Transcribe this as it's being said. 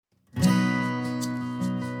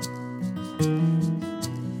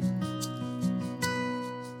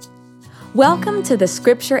Welcome to the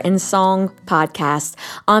Scripture and Song podcast.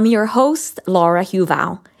 I'm your host, Laura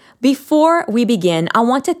Huval. Before we begin, I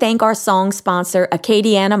want to thank our song sponsor,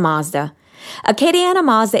 Acadiana Mazda. Acadiana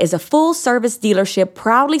Mazda is a full-service dealership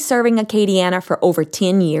proudly serving Acadiana for over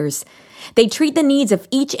 10 years. They treat the needs of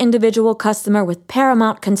each individual customer with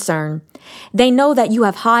paramount concern. They know that you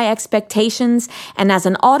have high expectations, and as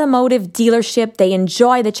an automotive dealership, they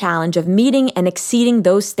enjoy the challenge of meeting and exceeding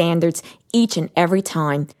those standards each and every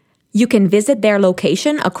time. You can visit their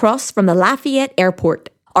location across from the Lafayette Airport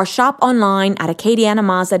or shop online at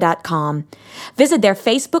acadianamazda.com. Visit their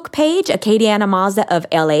Facebook page, Acadiana Mazda of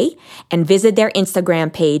LA, and visit their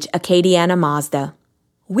Instagram page, Acadiana Mazda.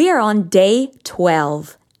 We are on day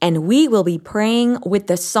 12, and we will be praying with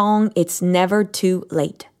the song, It's Never Too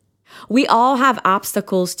Late. We all have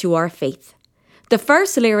obstacles to our faith. The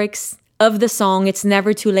first lyrics of the song, It's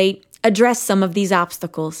Never Too Late, address some of these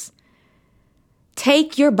obstacles.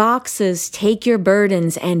 Take your boxes, take your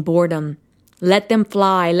burdens and boredom. Let them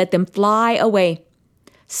fly away.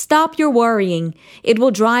 Stop your worrying. It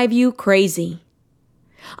will drive you crazy.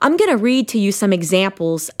 I'm going to read to you some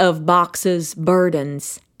examples of boxes,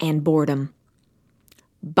 burdens, and boredom.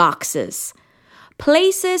 Boxes.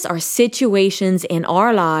 Places or situations in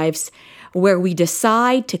our lives where we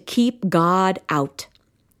decide to keep God out.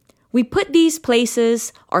 We put these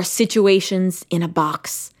places or situations in a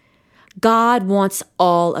box. God wants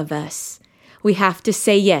all of us. We have to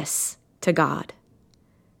say yes to God.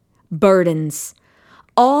 Burdens.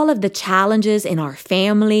 All of the challenges in our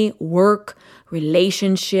family, work,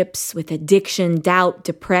 relationships with addiction, doubt,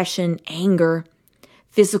 depression, anger,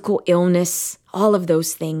 physical illness, all of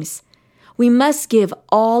those things. We must give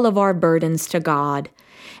all of our burdens to God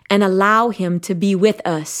and allow Him to be with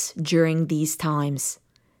us during these times.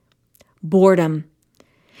 Boredom.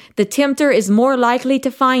 The tempter is more likely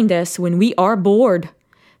to find us when we are bored.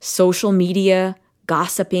 Social media,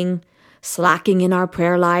 gossiping, slacking in our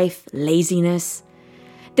prayer life, laziness.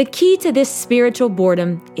 The key to this spiritual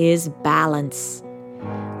boredom is balance.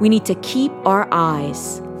 We need to keep our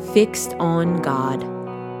eyes fixed on God.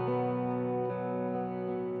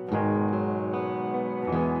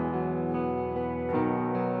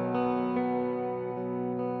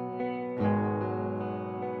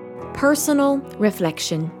 Personal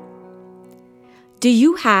reflection. Do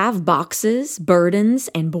you have boxes, burdens,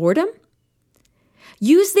 and boredom?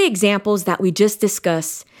 Use the examples that we just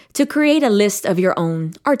discussed to create a list of your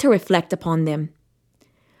own or to reflect upon them.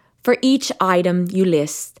 For each item you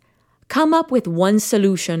list, come up with one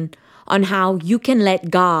solution on how you can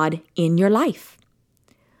let God in your life.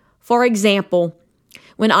 For example,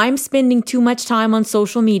 when I'm spending too much time on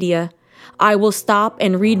social media, I will stop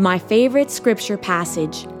and read my favorite scripture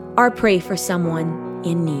passage or pray for someone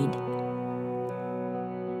in need.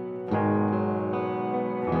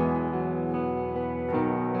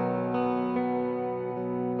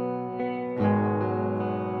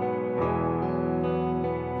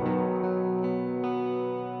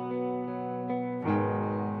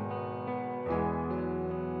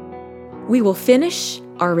 We will finish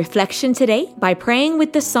our reflection today by praying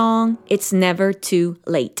with the song, It's Never Too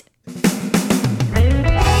Late.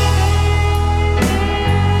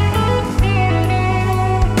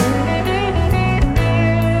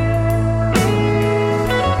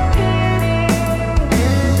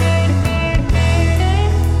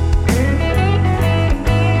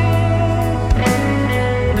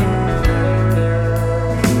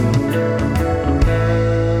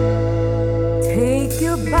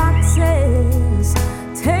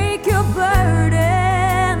 Take your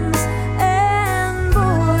burdens and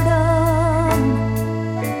boredom.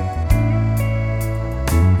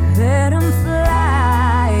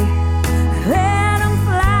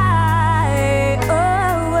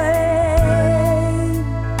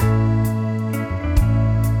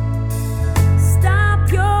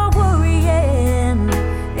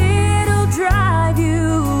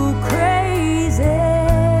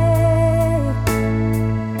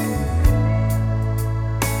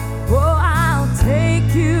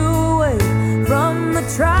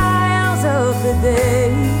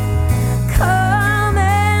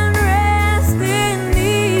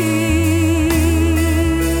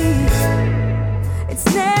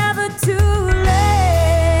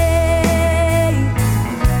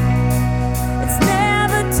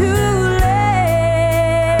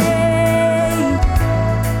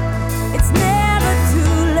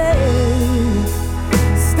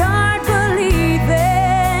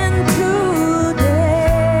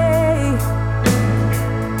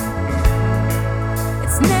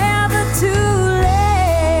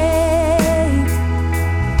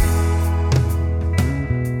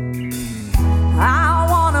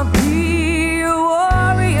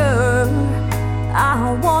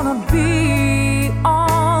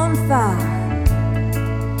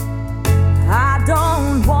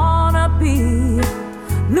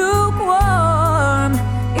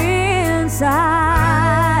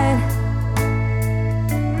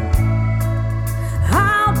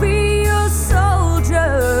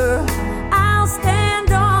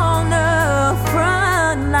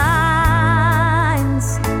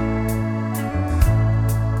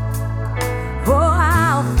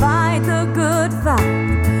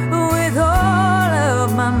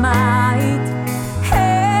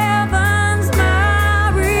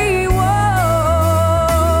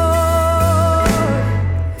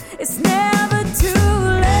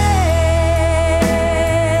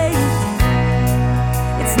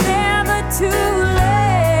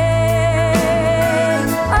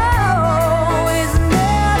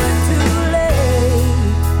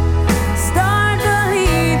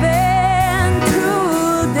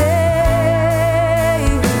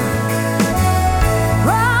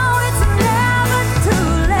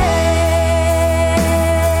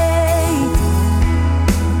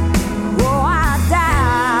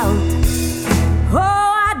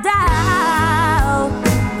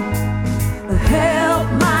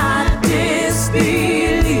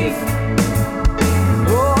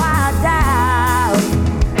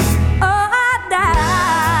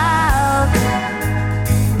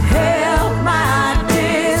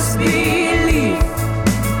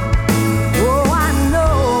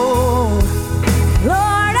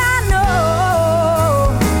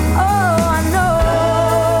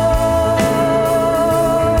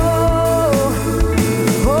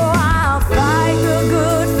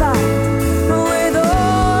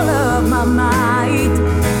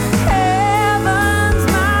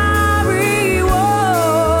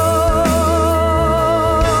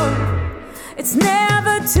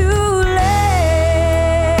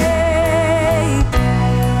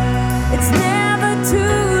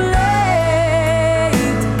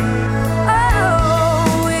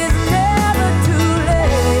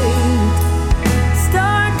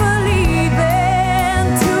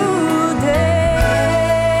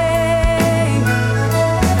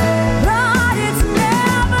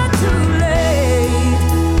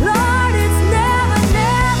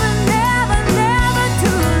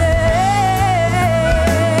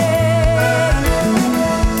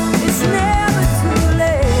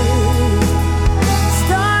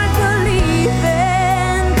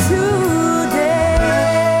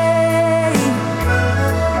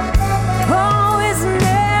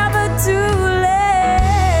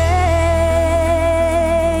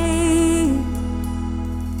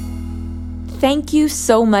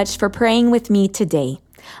 so much for praying with me today.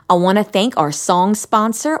 I want to thank our song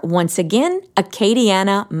sponsor once again,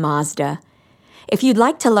 Acadiana Mazda. If you'd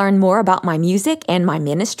like to learn more about my music and my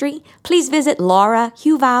ministry, please visit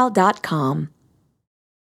laurahuval.com.